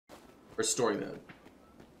Or story mode.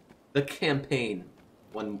 The campaign,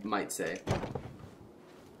 one might say.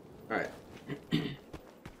 Alright.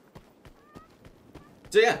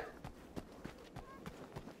 So yeah.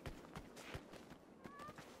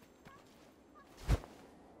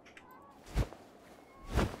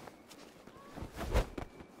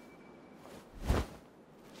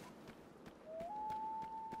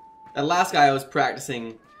 That last guy I was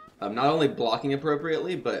practicing not only blocking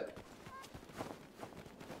appropriately, but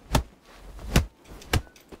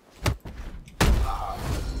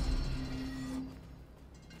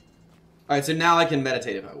alright, so now I can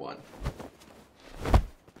meditate if I want.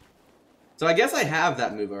 So I guess I have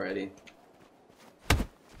that move already.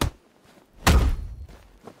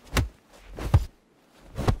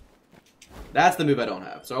 That's the move I don't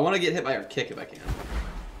have. So I want to get hit by her kick if I can.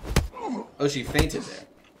 Oh, she fainted there.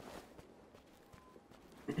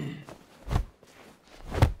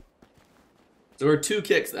 So there are 2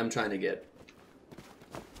 kicks that I'm trying to get.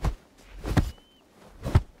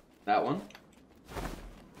 That one.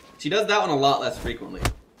 She does that one a lot less frequently.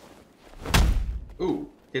 Ooh.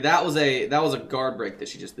 Okay, that was a guard break that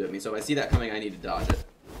she just threw at me. So if I see that coming, I need to dodge it.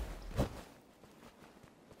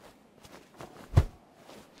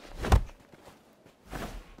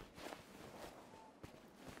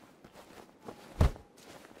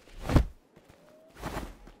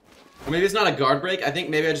 Or maybe it's not a guard break. I think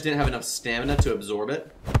maybe I just didn't have enough stamina to absorb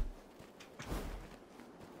it.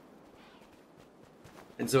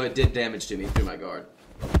 And so it did damage to me through my guard.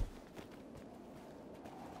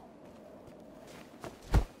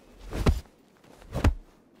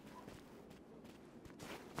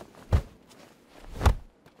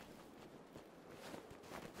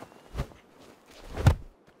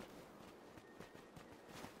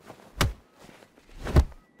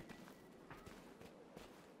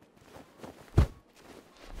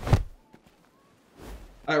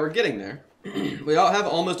 Alright, we're getting there. We all have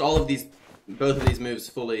almost all of these, both of these moves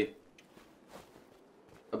fully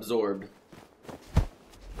absorbed.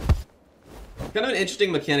 Kind of an interesting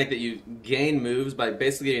mechanic that you gain moves by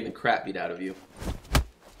basically getting the crap beat out of you.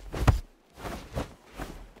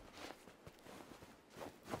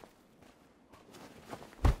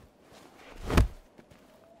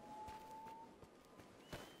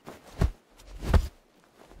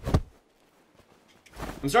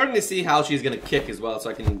 I'm starting to see how she's going to kick as well, so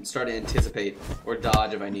I can start to anticipate or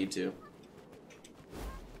dodge if I need to.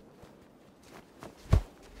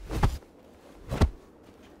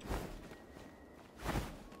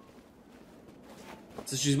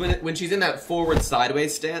 So she's when she's in that forward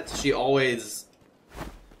sideways stance, she always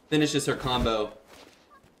finishes her combo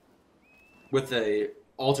with a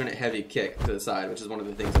alternate heavy kick to the side, which is one of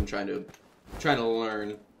the things I'm trying to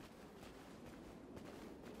learn.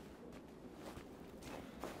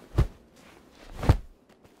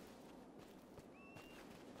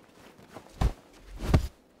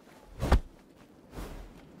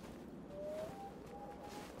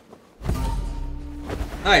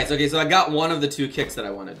 Alright, okay, so I got one of the 2 kicks that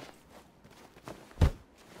I wanted.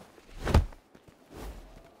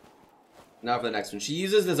 Now for the next one. She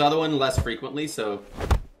uses this other one less frequently, so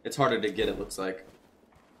it's harder to get, it looks like.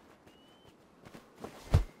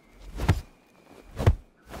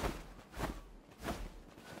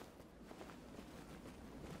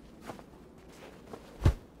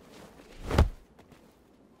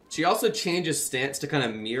 She also changes stance to kind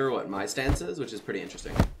of mirror what my stance is, which is pretty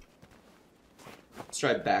interesting. Let's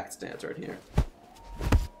try back stance right here.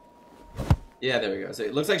 Yeah, there we go. So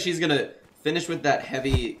it looks like she's going to finish with that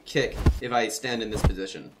heavy kick if I stand in this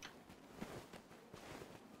position.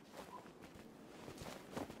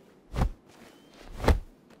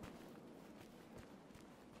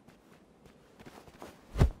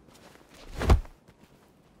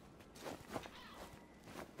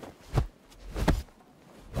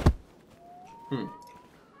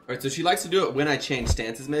 Alright, so she likes to do it when I change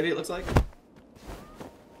stances, maybe, it looks like.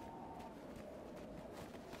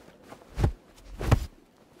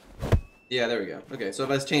 Yeah, there we go. Okay, so if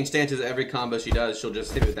I change stances every combo she does, she'll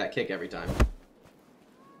just hit me with that kick every time.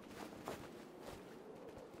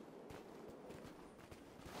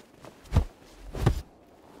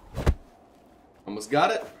 Almost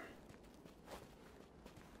got it.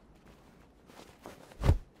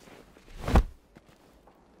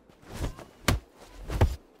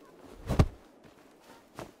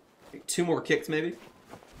 Take 2 more kicks, maybe.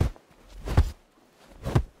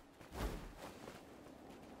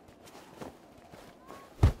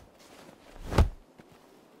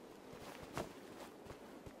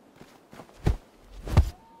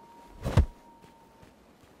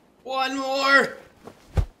 One more!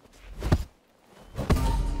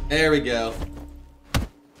 There we go.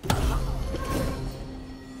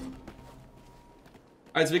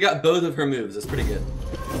 Alright, so we got both of her moves. That's pretty good.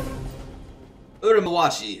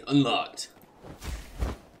 Uramawashi unlocked.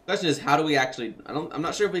 Question is, how do we actually... I'm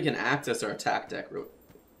not sure if we can access our attack deck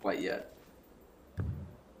quite yet.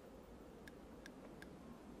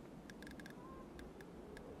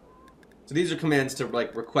 So these are commands to,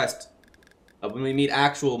 like, request... when we meet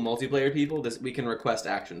actual multiplayer people, we can request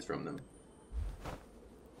actions from them.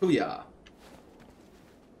 Booyah.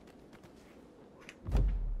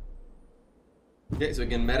 Okay, so we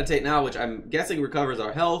can meditate now, which I'm guessing recovers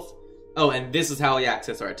our health. Oh, and this is how we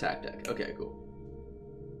access our attack deck. Okay, cool.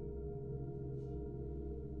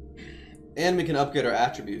 And we can upgrade our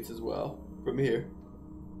attributes as well from here.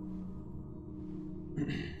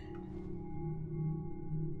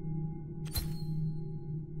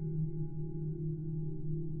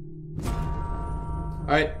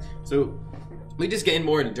 Alright, so we just gain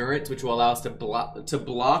more endurance, which will allow us to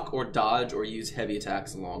block or dodge or use heavy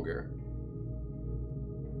attacks longer.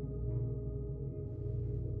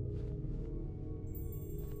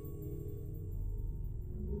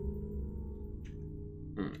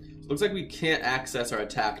 So looks like we can't access our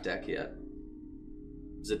attack deck yet.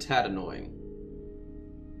 It's a tad annoying.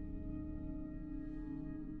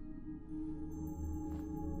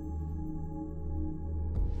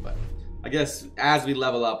 But I guess as we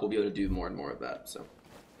level up, we'll be able to do more and more of that. So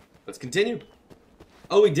let's continue.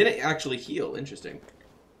 Oh, we didn't actually heal. Interesting.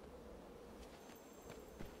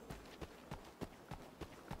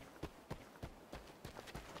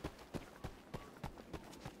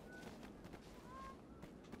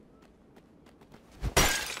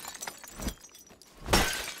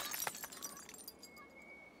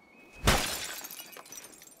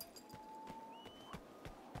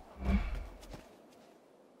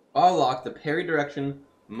 While locked, the parry direction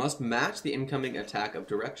must match the incoming attack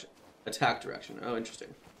direction. Oh,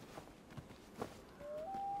 interesting.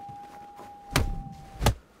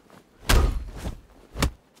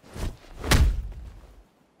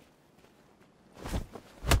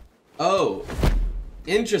 Oh,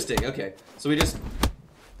 interesting. Okay, so we just...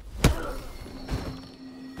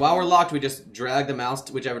 While we're locked, we just drag the mouse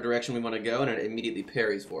to whichever direction we want to go, and it immediately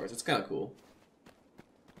parries for us. It's kind of cool.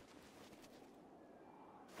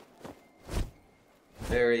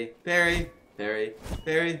 Parry, parry, parry,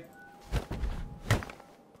 parry.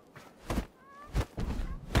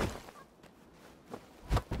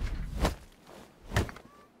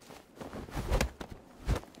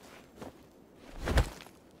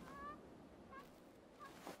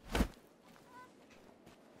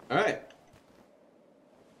 All right.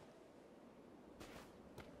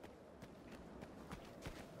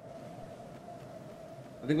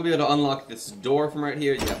 I think we'll be able to unlock this door from right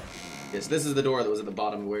here. Yep. Yes, this is the door that was at the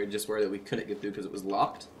bottom where we couldn't get through because it was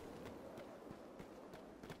locked.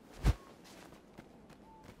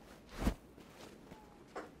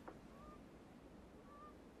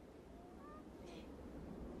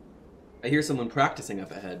 I hear someone practicing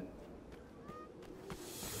up ahead.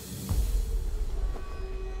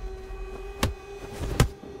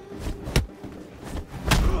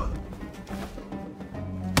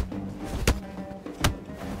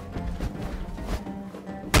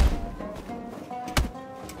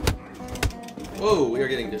 Whoa, we are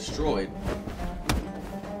getting destroyed.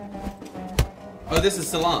 Oh, this is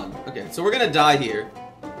Salon. Okay, so we're gonna die here.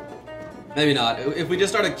 Maybe not. If we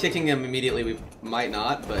just started kicking him immediately, we might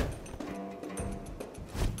not, but...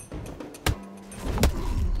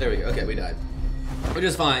 There we go. Okay, we died. Which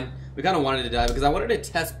is fine. We kind of wanted to die because I wanted to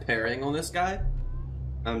test parrying on this guy.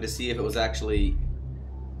 To see if it was actually...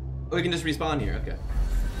 Oh, we can just respawn here. Okay.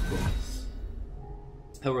 Cool.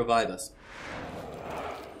 He'll revive us.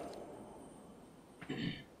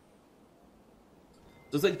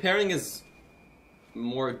 Looks like parrying is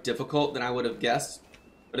more difficult than I would have guessed,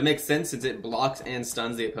 but it makes sense since it blocks and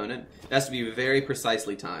stuns the opponent. It has to be very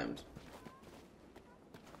precisely timed.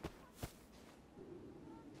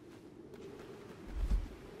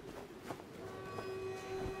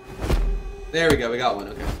 There we go, we got one,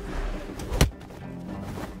 okay.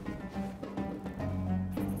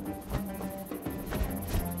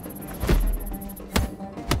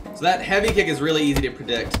 So that heavy kick is really easy to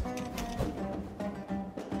predict.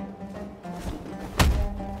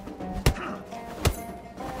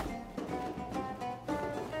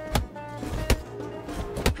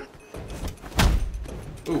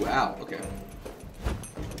 Ooh, ow, okay.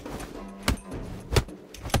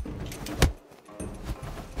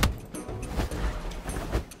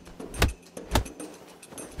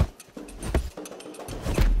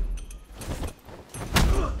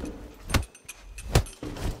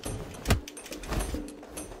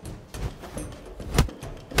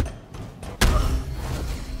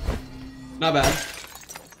 Not bad.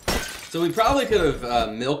 So we probably could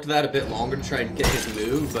have milked that a bit longer to try and get his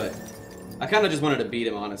move, but I kind of just wanted to beat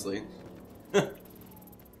him, honestly.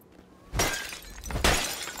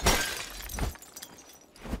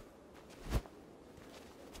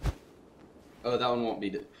 Oh, that one won't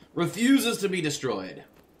be... refuses to be destroyed.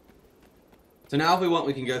 So now if we want,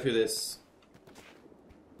 we can go through this...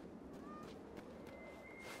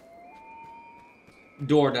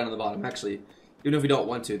 door down at the bottom. Actually, even if we don't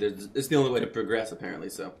want to, it's the only way to progress, apparently,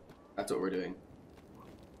 so that's what we're doing.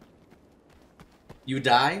 You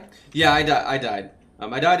die? Yeah, I died.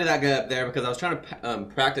 I died to that guy up there because I was trying to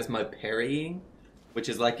practice my parrying, which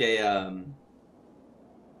is like a...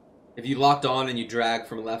 if you locked on and you drag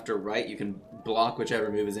from left or right, you can block whichever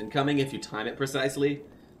move is incoming if you time it precisely.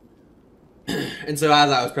 And so as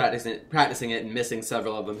I was practicing it and missing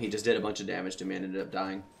several of them, he just did a bunch of damage to me and ended up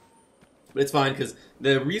dying. But it's fine, because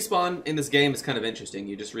the respawn in this game is kind of interesting.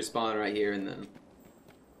 You just respawn right here and then...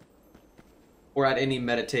 or at any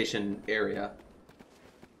meditation area.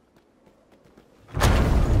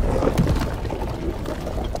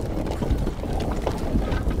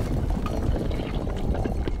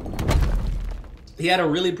 He had a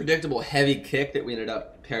really predictable heavy kick that we ended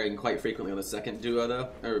up parrying quite frequently on the second duo, though.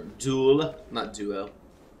 Or duel, not duo.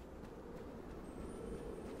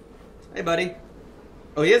 Hey, buddy.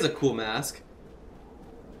 Oh, he has a cool mask.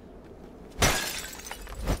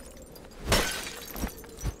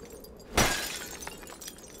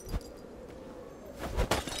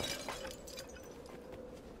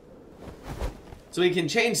 So we can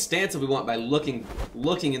change stance if we want by looking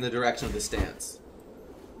in the direction of the stance,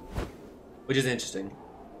 which is interesting.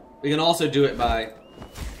 We can also do it by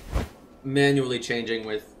manually changing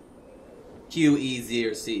with Q, E, Z,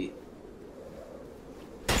 or C.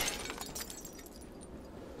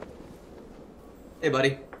 Hey,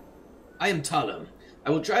 buddy. I am Talum.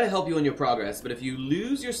 I will try to help you in your progress, but if you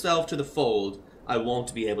lose yourself to the fold, I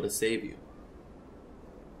won't be able to save you.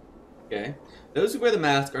 Okay? Those who wear the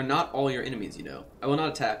mask are not all your enemies, you know. I will not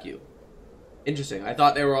attack you. Interesting. I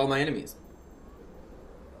thought they were all my enemies.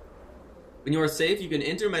 When you are safe, you can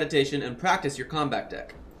enter meditation and practice your combat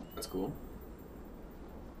deck. That's cool.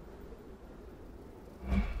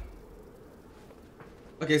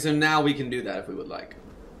 Okay, so now we can do that if we would like.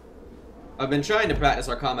 I've been trying to practice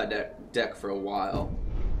our combat deck for a while.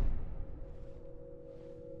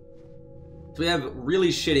 So we have really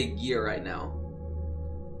shitty gear right now.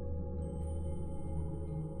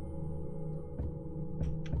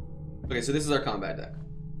 Okay, so this is our combat deck.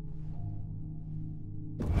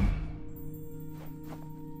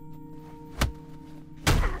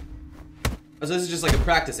 Oh, so this is just like a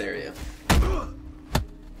practice area.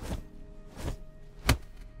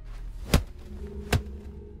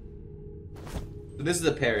 So this is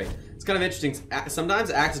a parry. It's kind of interesting.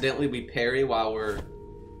 Sometimes accidentally we parry while we're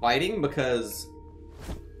fighting because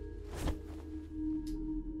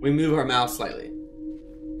we move our mouse slightly.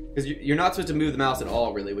 Because you're not supposed to move the mouse at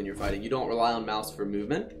all, really, when you're fighting. You don't rely on mouse for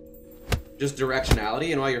movement, just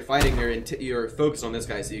directionality. And while you're fighting, you're focused on this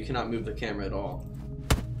guy, so you cannot move the camera at all.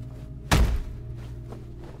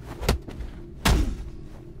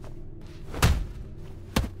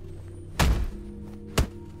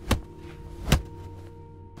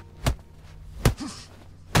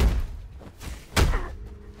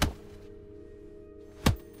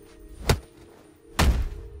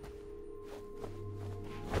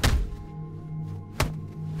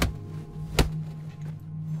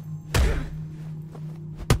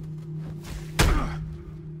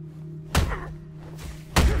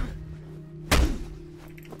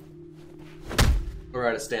 We're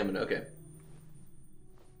out of stamina, okay.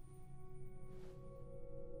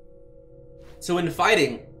 So in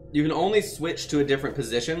fighting, you can only switch to a different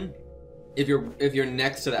position if you're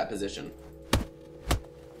next to that position.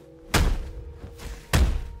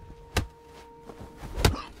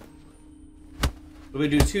 So we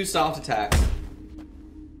do 2 soft attacks.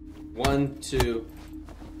 1, 2.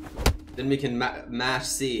 Then we can mash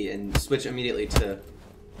C and switch immediately to...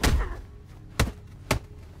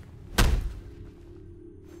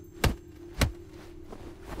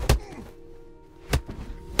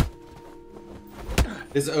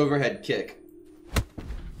 this overhead kick.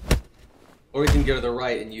 Or we can go to the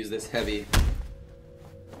right and use this heavy.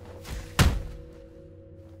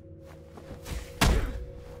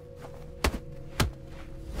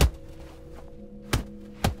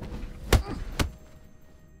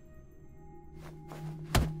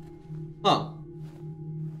 Huh.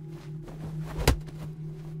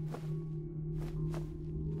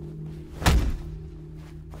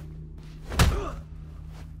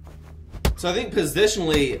 So I think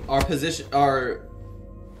positionally, our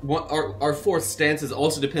our fourth stances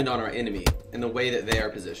also depend on our enemy and the way that they are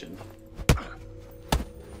positioned.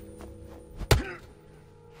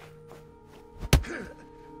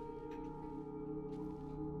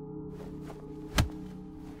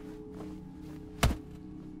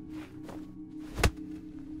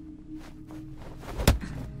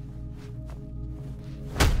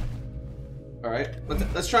 Alright,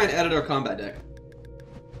 let's try and edit our combat deck.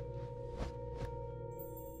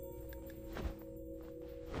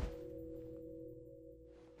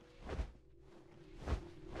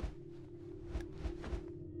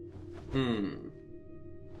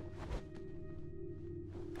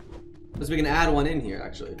 So we can add one in here,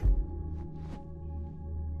 actually.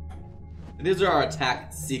 These are our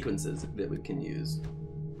attack sequences that we can use.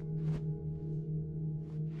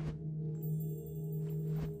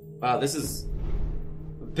 Wow, this is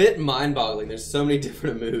a bit mind-boggling. There's so many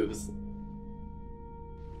different moves.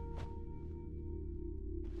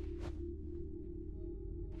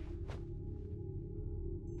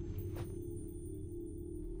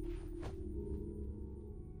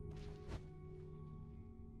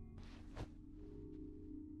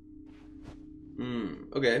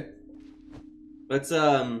 Okay. Let's,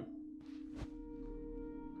 This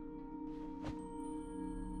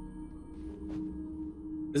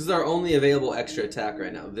is our only available extra attack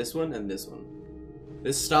right now. This one and this one.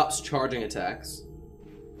 This stops charging attacks.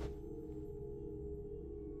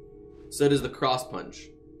 So does the cross punch,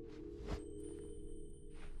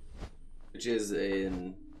 which is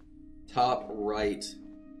a top right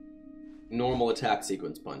normal attack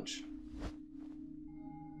sequence punch.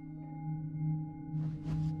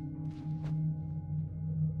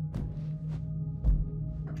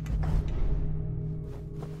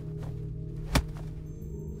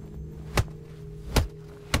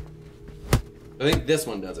 I think this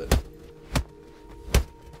one does it.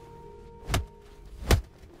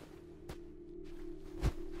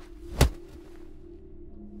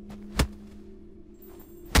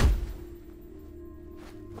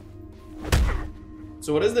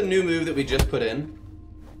 So what is the new move that we just put in?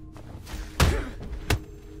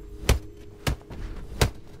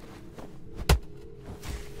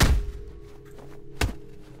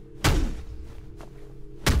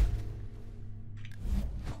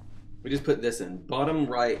 We just put this in. Bottom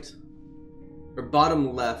right, or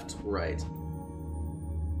bottom left, right.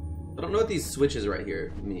 I don't know what these switches right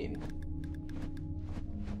here mean.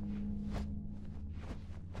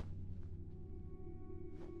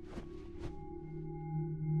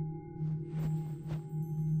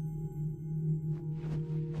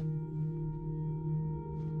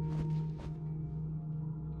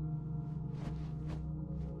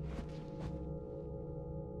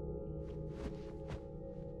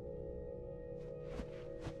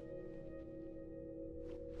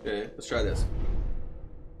 Okay, let's try this.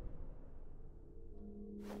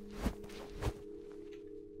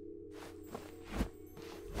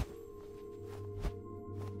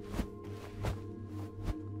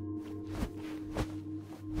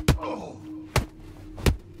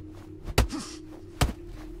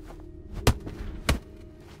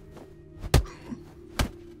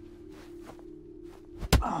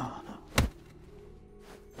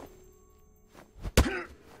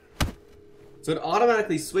 So it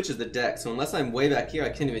automatically switches the deck, so unless I'm way back here, I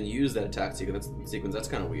can't even use that attack sequence. That's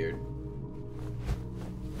kind of weird.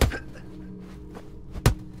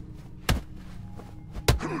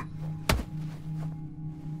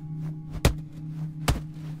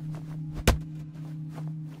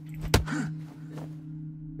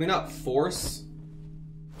 Can we not force?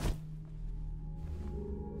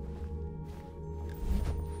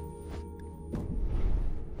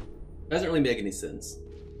 Doesn't really make any sense.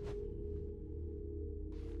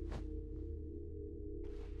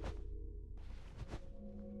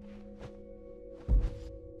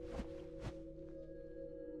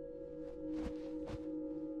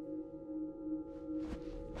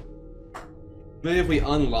 Maybe if we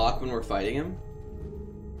unlock when we're fighting him.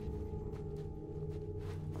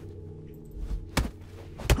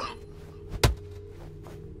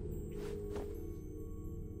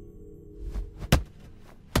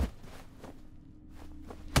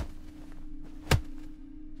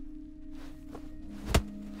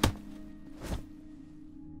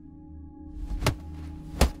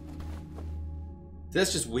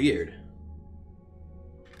 That's just weird.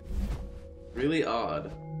 Really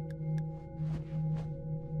odd.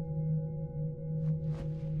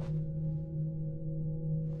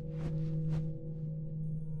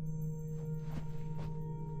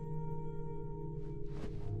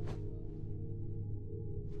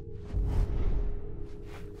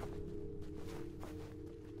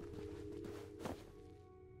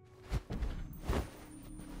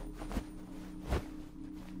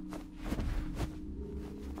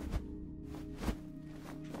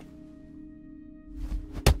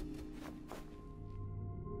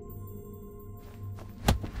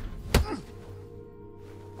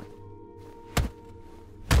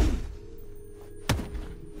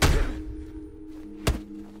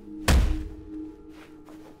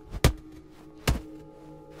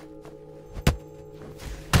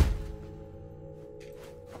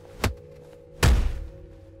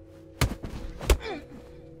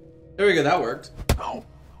 There we go, that worked. Oh.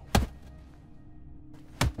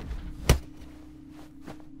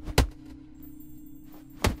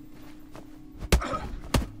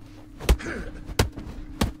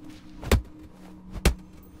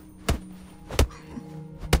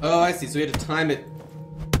 Oh, I see. So we had to time it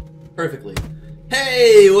perfectly.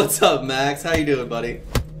 Hey, what's up, Max? How you doing, buddy?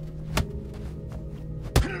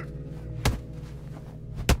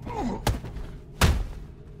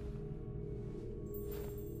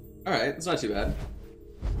 Alright, it's not too bad.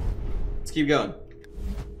 Let's keep going.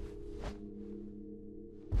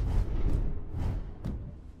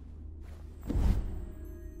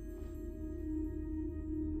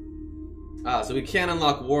 Ah, so we can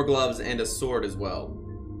unlock war gloves and a sword as well.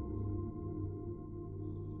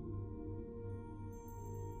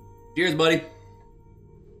 Cheers, buddy.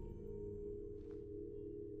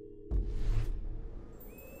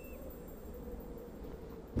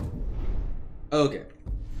 Okay.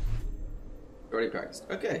 Already practiced.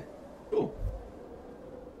 Okay, cool.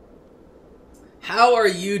 How are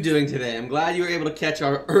you doing today? I'm glad you were able to catch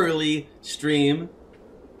our early stream.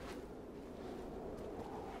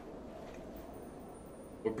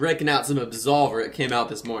 We're breaking out some Absolver. It came out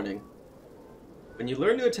this morning. When you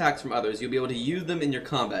learn new attacks from others, you'll be able to use them in your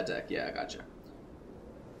combat deck. Yeah, I gotcha.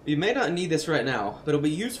 You may not need this right now, but it'll be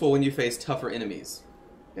useful when you face tougher enemies.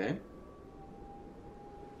 Okay?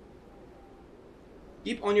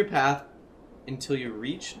 Keep on your path until you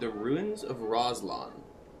reach the ruins of Roslan.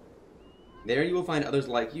 There you will find others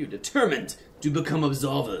like you, determined to become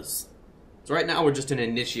Absolvers. So right now we're just an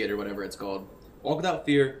initiate or whatever it's called. Walk without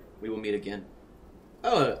fear, we will meet again.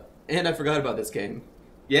 Oh, and I forgot about this game.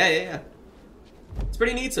 Yeah. It's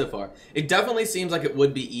pretty neat so far. It definitely seems like it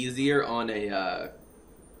would be easier on a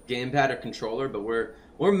gamepad or controller, but we're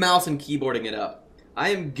mouse and keyboarding it up. I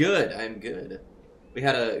am good. We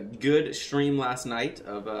had a good stream last night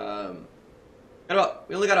of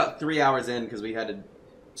we only got about 3 hours in because we had to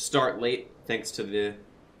start late thanks to the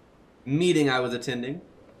meeting I was attending,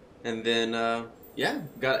 and then yeah,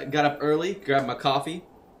 got up early, grabbed my coffee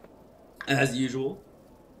as usual,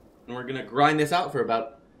 and we're gonna grind this out for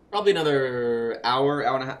about probably another hour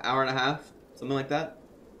and a half, something like that.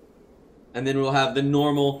 And then we'll have the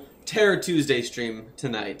normal Terror Tuesday stream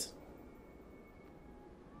tonight.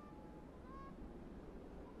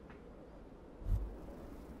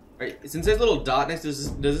 Alright, since there's a little dot next,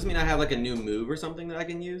 does this mean I have like a new move or something that I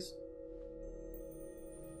can use?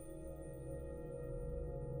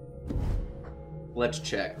 Let's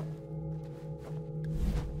check.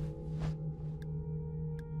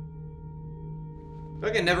 I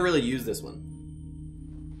feel like I never really used this one.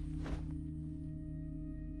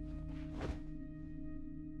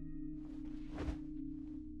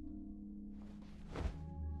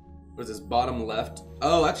 What is this, bottom left?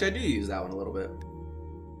 Oh, actually I do use that one a little bit.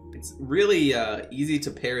 It's really easy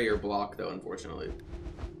to parry or block though, unfortunately.